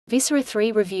Viscera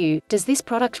 3 review. Does this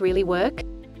product really work?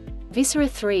 Viscera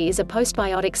 3 is a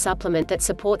postbiotic supplement that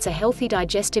supports a healthy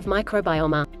digestive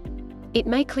microbiome. It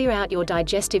may clear out your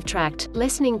digestive tract,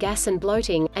 lessening gas and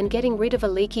bloating, and getting rid of a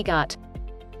leaky gut.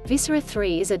 Viscera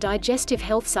 3 is a digestive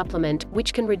health supplement,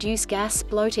 which can reduce gas,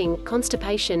 bloating,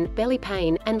 constipation, belly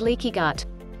pain, and leaky gut.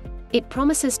 It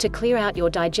promises to clear out your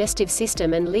digestive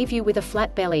system and leave you with a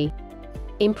flat belly.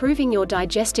 Improving your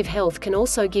digestive health can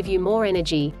also give you more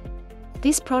energy.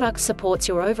 This product supports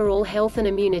your overall health and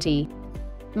immunity.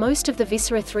 Most of the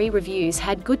Viscera 3 reviews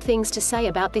had good things to say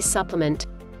about this supplement.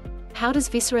 How does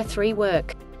Viscera 3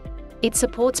 work? It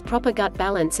supports proper gut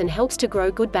balance and helps to grow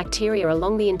good bacteria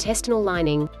along the intestinal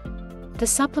lining. The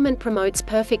supplement promotes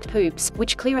perfect poops,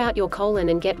 which clear out your colon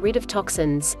and get rid of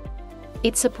toxins.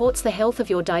 It supports the health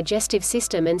of your digestive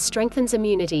system and strengthens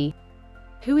immunity.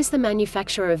 Who is the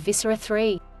manufacturer of Viscera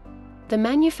 3? The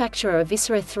manufacturer of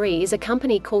Viscera 3 is a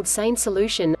company called Sane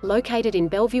Solution, located in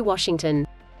Bellevue, Washington.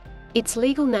 Its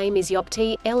legal name is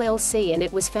Yopti, LLC, and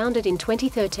it was founded in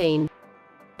 2013.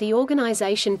 The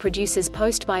organization produces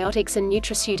postbiotics and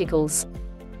nutraceuticals.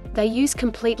 They use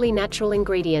completely natural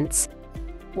ingredients.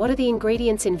 What are the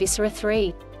ingredients in Viscera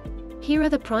 3? Here are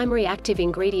the primary active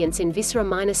ingredients in Viscera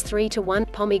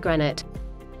 -3:1, pomegranate.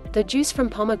 The juice from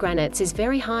pomegranates is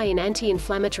very high in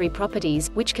anti-inflammatory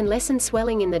properties, which can lessen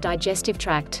swelling in the digestive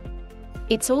tract.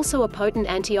 It's also a potent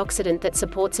antioxidant that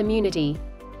supports immunity.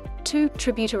 2.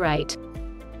 Tributyrate.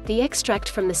 The extract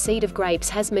from the seed of grapes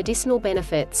has medicinal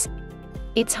benefits.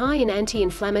 It's high in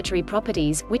anti-inflammatory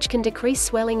properties, which can decrease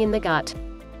swelling in the gut.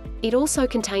 It also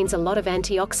contains a lot of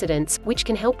antioxidants, which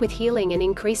can help with healing and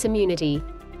increase immunity.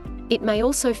 It may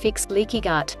also fix leaky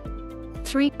gut.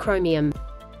 3. Chromium.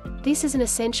 This is an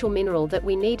essential mineral that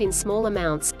we need in small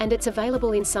amounts, and it's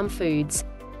available in some foods.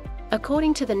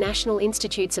 According to the National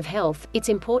Institutes of Health, it's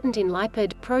important in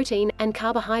lipid, protein, and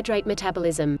carbohydrate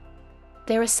metabolism.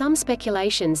 There are some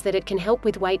speculations that it can help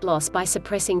with weight loss by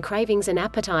suppressing cravings and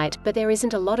appetite, but there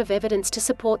isn't a lot of evidence to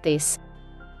support this.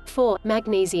 4.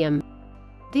 Magnesium.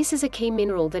 This is a key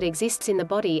mineral that exists in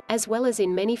the body, as well as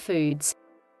in many foods.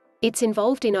 It's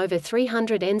involved in over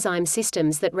 300 enzyme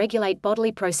systems that regulate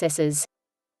bodily processes.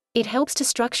 It helps to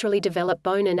structurally develop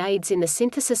bone and aids in the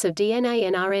synthesis of DNA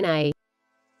and RNA.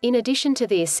 In addition to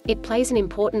this, it plays an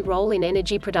important role in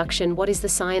energy production. What is the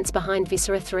science behind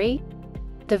Viscera 3?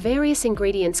 The various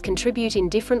ingredients contribute in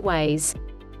different ways.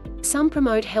 Some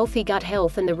promote healthy gut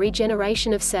health and the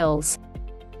regeneration of cells.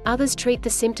 Others treat the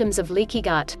symptoms of leaky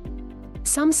gut.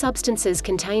 Some substances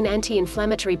contain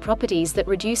anti-inflammatory properties that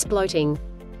reduce bloating.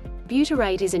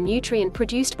 Butyrate is a nutrient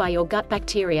produced by your gut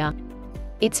bacteria.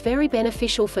 It's very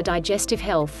beneficial for digestive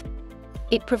health.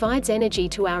 It provides energy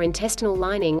to our intestinal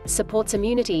lining, supports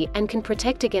immunity, and can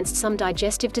protect against some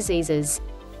digestive diseases.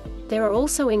 There are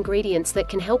also ingredients that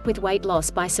can help with weight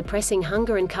loss by suppressing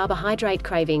hunger and carbohydrate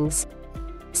cravings.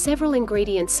 Several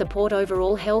ingredients support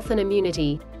overall health and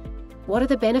immunity. What are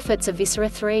the benefits of Viscera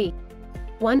 3?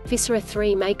 1. Viscera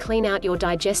 3 may clean out your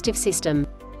digestive system.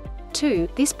 2.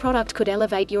 This product could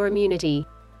elevate your immunity.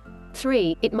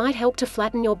 3. It might help to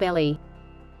flatten your belly.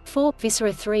 4.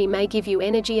 Viscera 3 may give you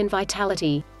energy and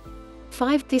vitality.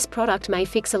 5. This product may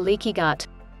fix a leaky gut.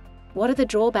 What are the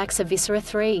drawbacks of Viscera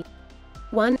 3?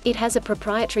 1. It has a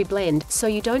proprietary blend, so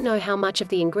you don't know how much of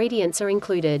the ingredients are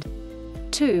included.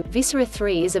 2. Viscera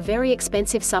 3 is a very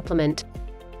expensive supplement.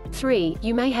 3.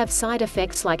 You may have side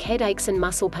effects like headaches and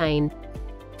muscle pain.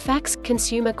 Facts,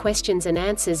 consumer questions and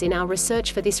answers. In our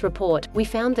research for this report, we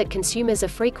found that consumers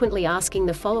are frequently asking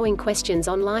the following questions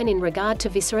online in regard to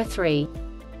Viscera 3.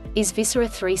 Is Viscera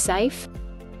 3 safe?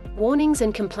 Warnings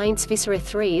and complaints. Viscera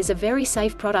 3 is a very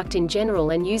safe product in general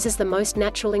and uses the most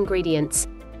natural ingredients.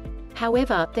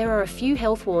 However, there are a few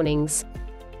health warnings.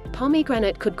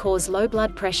 Pomegranate could cause low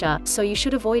blood pressure, so you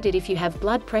should avoid it if you have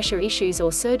blood pressure issues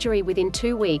or surgery within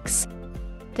 2 weeks.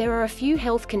 There are a few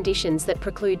health conditions that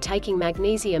preclude taking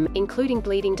magnesium, including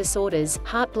bleeding disorders,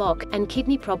 heart block, and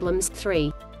kidney problems.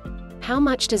 3. How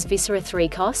much does Viscera 3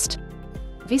 cost?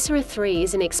 Viscera 3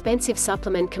 is an expensive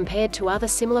supplement compared to other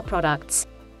similar products.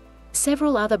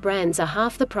 Several other brands are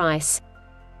half the price.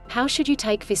 How should you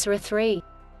take Viscera 3?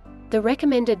 The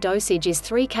recommended dosage is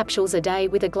 3 capsules a day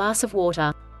with a glass of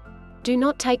water. Do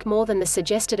not take more than the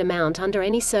suggested amount under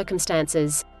any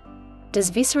circumstances. Does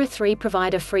Viscera 3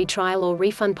 provide a free trial or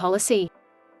refund policy?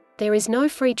 There is no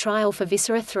free trial for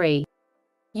Viscera 3.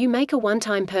 You make a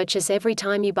one-time purchase every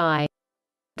time you buy.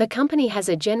 The company has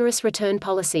a generous return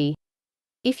policy.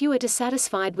 If you are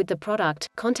dissatisfied with the product,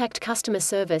 contact customer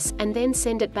service, and then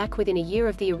send it back within a year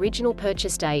of the original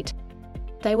purchase date.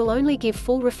 They will only give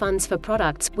full refunds for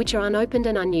products which are unopened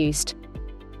and unused.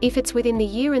 If it's within the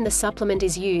year and the supplement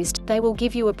is used, they will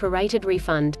give you a prorated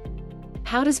refund.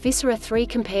 How does Viscera 3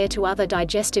 compare to other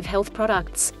digestive health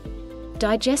products?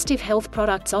 Digestive health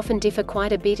products often differ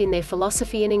quite a bit in their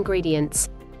philosophy and ingredients.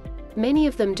 Many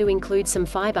of them do include some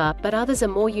fiber, but others are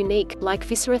more unique, like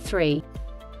Viscera 3.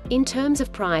 In terms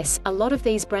of price, a lot of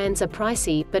these brands are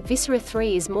pricey, but Viscera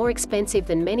 3 is more expensive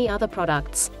than many other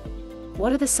products.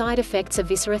 What are the side effects of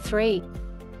Viscera 3?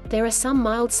 There are some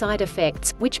mild side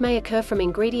effects, which may occur from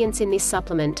ingredients in this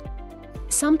supplement.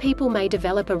 Some people may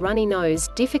develop a runny nose,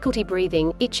 difficulty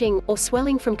breathing, itching, or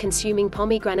swelling from consuming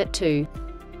pomegranate 2.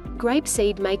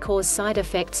 Grapeseed may cause side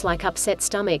effects like upset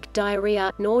stomach,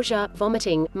 diarrhea, nausea,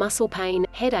 vomiting, muscle pain,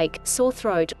 headache, sore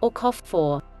throat, or cough.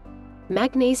 4.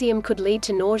 Magnesium could lead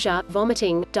to nausea,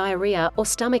 vomiting, diarrhea, or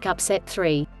stomach upset.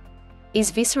 3.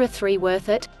 Is Viscera 3 worth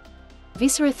it?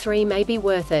 Viscera 3 may be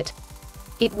worth it.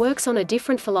 It works on a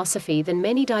different philosophy than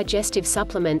many digestive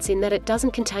supplements in that it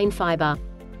doesn't contain fiber.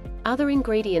 Other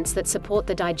ingredients that support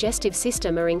the digestive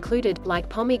system are included, like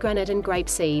pomegranate and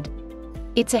grapeseed.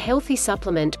 It's a healthy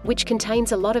supplement, which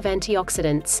contains a lot of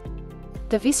antioxidants.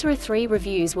 The Viscera 3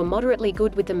 reviews were moderately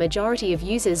good, with the majority of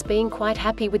users being quite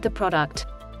happy with the product.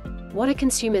 What are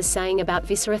consumers saying about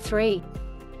Viscera 3?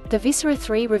 The Viscera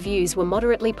 3 reviews were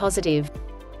moderately positive.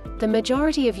 The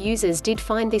majority of users did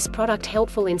find this product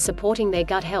helpful in supporting their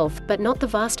gut health, but not the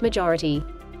vast majority.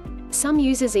 Some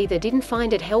users either didn't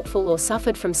find it helpful or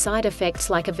suffered from side effects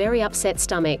like a very upset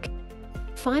stomach.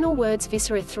 Final words: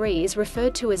 Viscera 3 is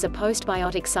referred to as a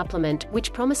postbiotic supplement,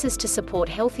 which promises to support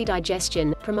healthy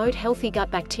digestion, promote healthy gut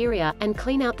bacteria, and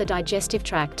clean out the digestive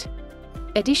tract.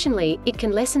 Additionally, it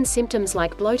can lessen symptoms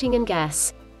like bloating and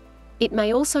gas. It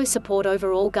may also support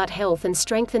overall gut health and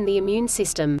strengthen the immune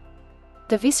system.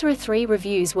 The Viscera 3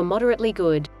 reviews were moderately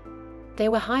good.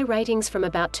 There were high ratings from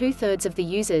about 2/3 of the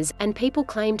users, and people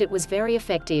claimed it was very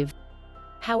effective.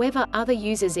 However, other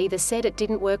users either said it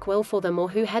didn't work well for them or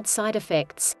who had side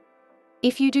effects.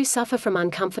 If you do suffer from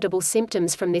uncomfortable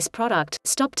symptoms from this product,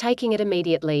 stop taking it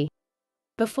immediately.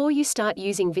 Before you start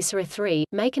using Viscera 3,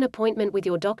 make an appointment with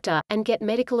your doctor, and get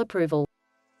medical approval.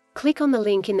 Click on the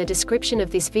link in the description of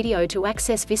this video to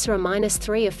access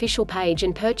Viscera-3 official page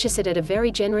and purchase it at a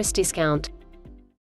very generous discount.